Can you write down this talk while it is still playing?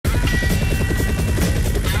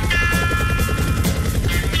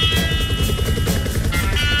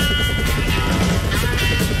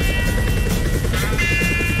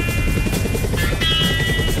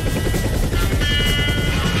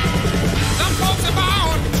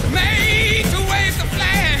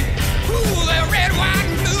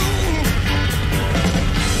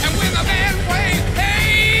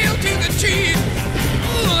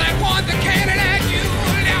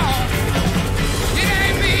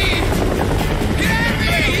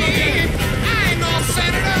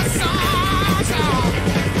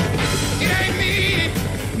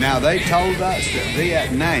they told us that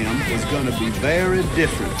Vietnam was going to be very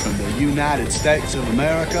different from the United States of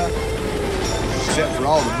America, except for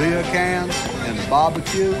all the beer cans and the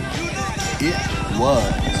barbecue. It was.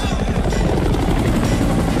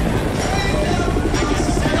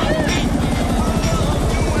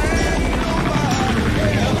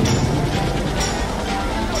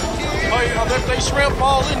 Hey, I bet they shrimp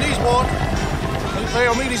all in these waters. They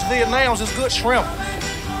tell me these Vietnams is good shrimp.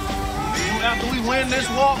 After we win this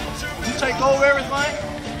war, we take over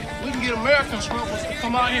everything, we can get American shrimpers to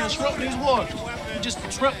come out here and shrimp these waters. We just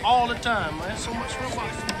shrimp all the time, man. So much shrimp out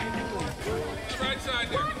here. Right side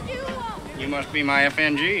there. You must be my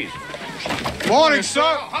FNGs. Morning, sir.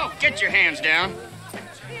 Oh, get your hands down.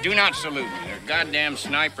 Do not salute me. There are goddamn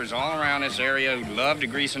snipers all around this area who'd love to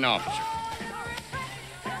grease an officer.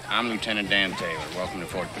 I'm Lieutenant Dan Taylor. Welcome to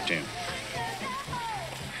Fort Platoon.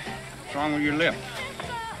 What's wrong with your lip?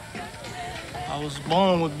 I was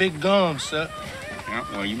born with big gums, sir. Yeah,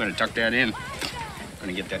 well, you better tuck that in.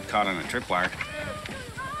 Gonna get that caught on a tripwire.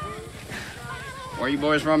 Where are you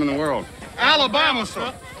boys from in the world? Alabama,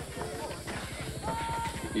 sir.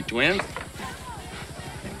 You twins?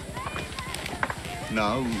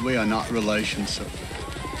 No, we are not relations, sir.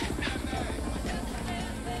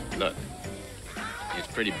 Look, it's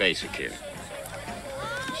pretty basic here.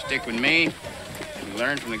 You stick with me, you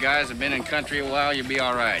learn from the guys that have been in country a while, you'll be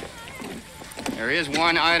all right. There is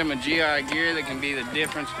one item of GI gear that can be the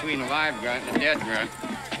difference between a live grunt and a dead grunt.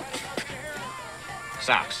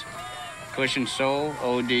 Socks. Cushion sole,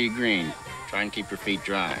 OD green. Try and keep your feet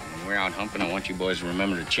dry. When we're out humping, I want you boys to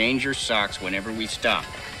remember to change your socks whenever we stop.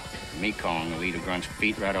 Me calling will eat a grunt's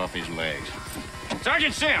feet right off his legs.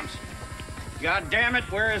 Sergeant Sims! God damn it,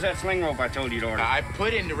 where is that sling rope I told you to order? I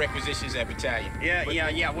put in the requisitions at battalion.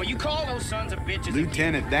 Yeah. Well, you call those sons of bitches...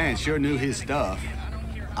 Lieutenant Dan sure knew his stuff.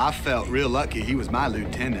 I felt real lucky he was my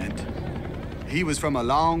lieutenant. He was from a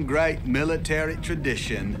long, great military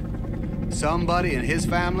tradition. Somebody in his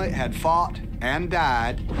family had fought and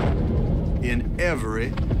died in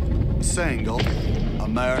every single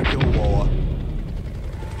American war.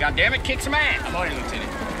 God damn it, kick some ass. I'm on it,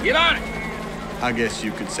 Lieutenant. Get on it. I guess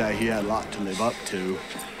you could say he had a lot to live up to.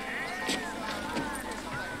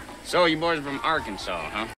 So you boys are from Arkansas,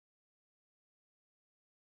 huh?